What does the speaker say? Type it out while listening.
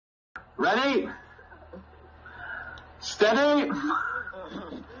Ready? Steady.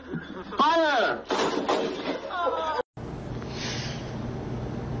 Fire!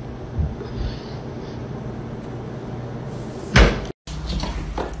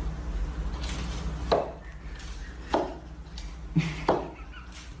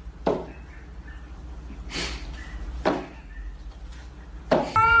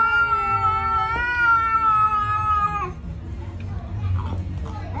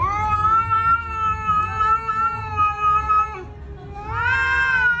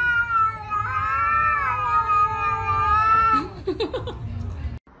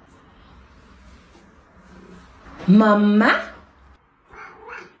 Mamá?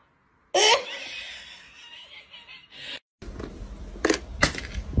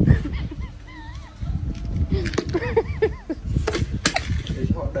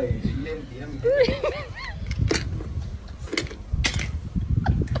 Họ đẩy lên tí là mình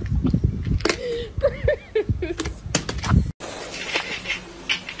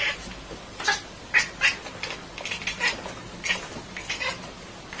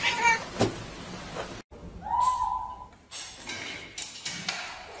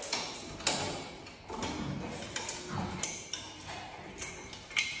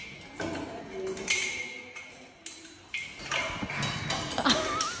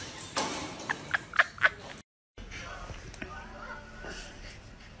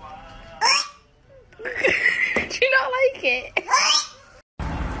Do you not like it?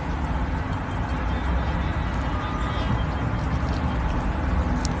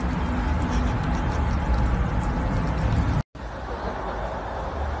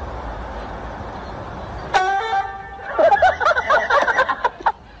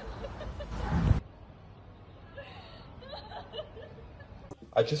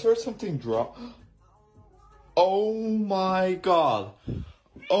 I just heard something drop. Oh my god.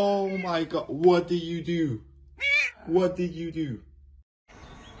 Oh my god. What did you do? What did you do?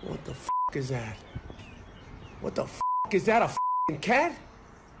 What the f*** is that? What the f*** is that, a f***ing cat?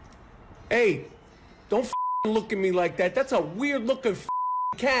 Hey, don't f***ing look at me like that. That's a weird looking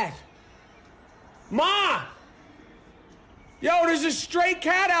f***ing cat. Ma! Yo, there's a stray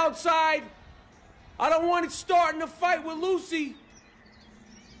cat outside. I don't want it starting a fight with Lucy.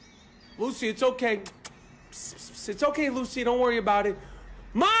 Lucy, it's okay. It's okay, Lucy. Don't worry about it.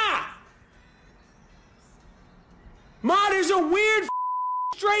 Ma! Ma, there's a weird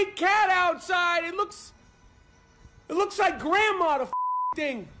stray cat outside. It looks like grandma, the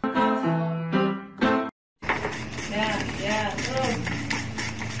thing. Yeah.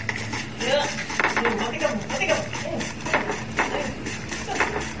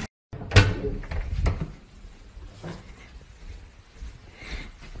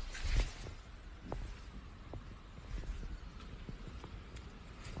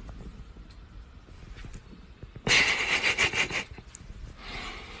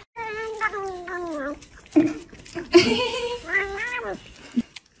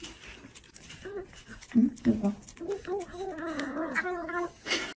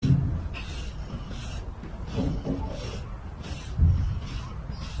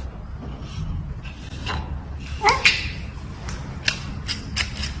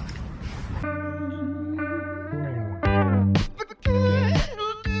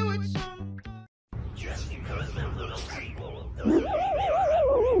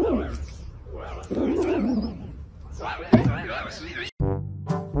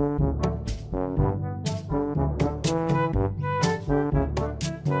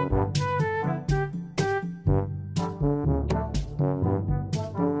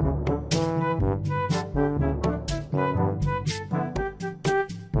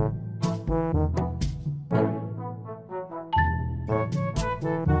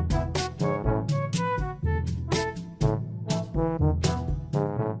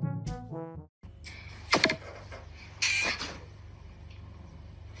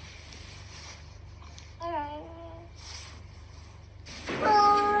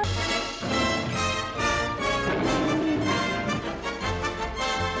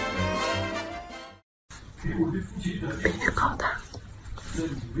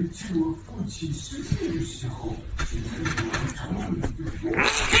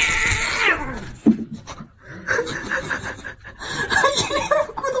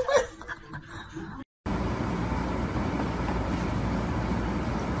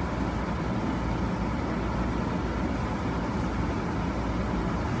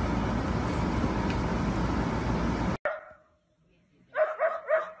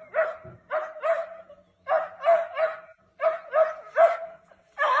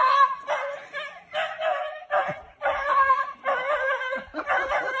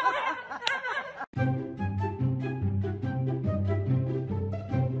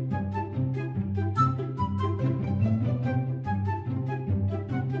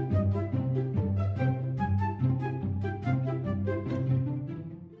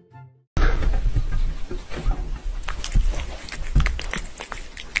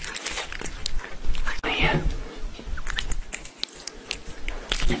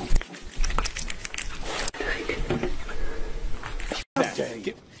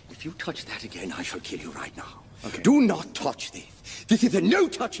 If you touch that again, I shall kill you right now. Okay. Do not touch this. This is a no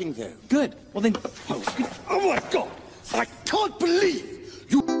touching zone. Good. Well then. Oh my God! I can't believe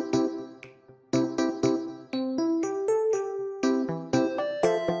you.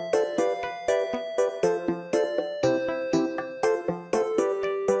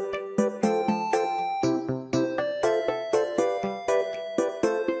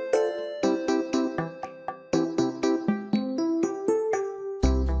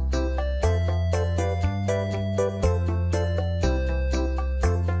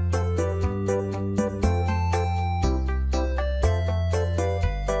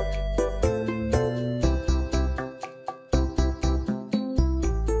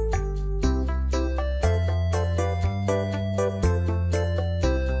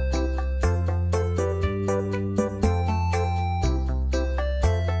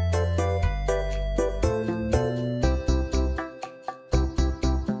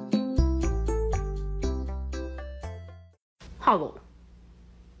 Hoggle,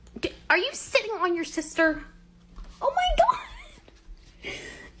 are you sitting on your sister? Oh my God!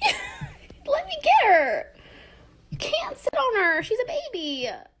 Let me get her. You can't sit on her. She's a baby.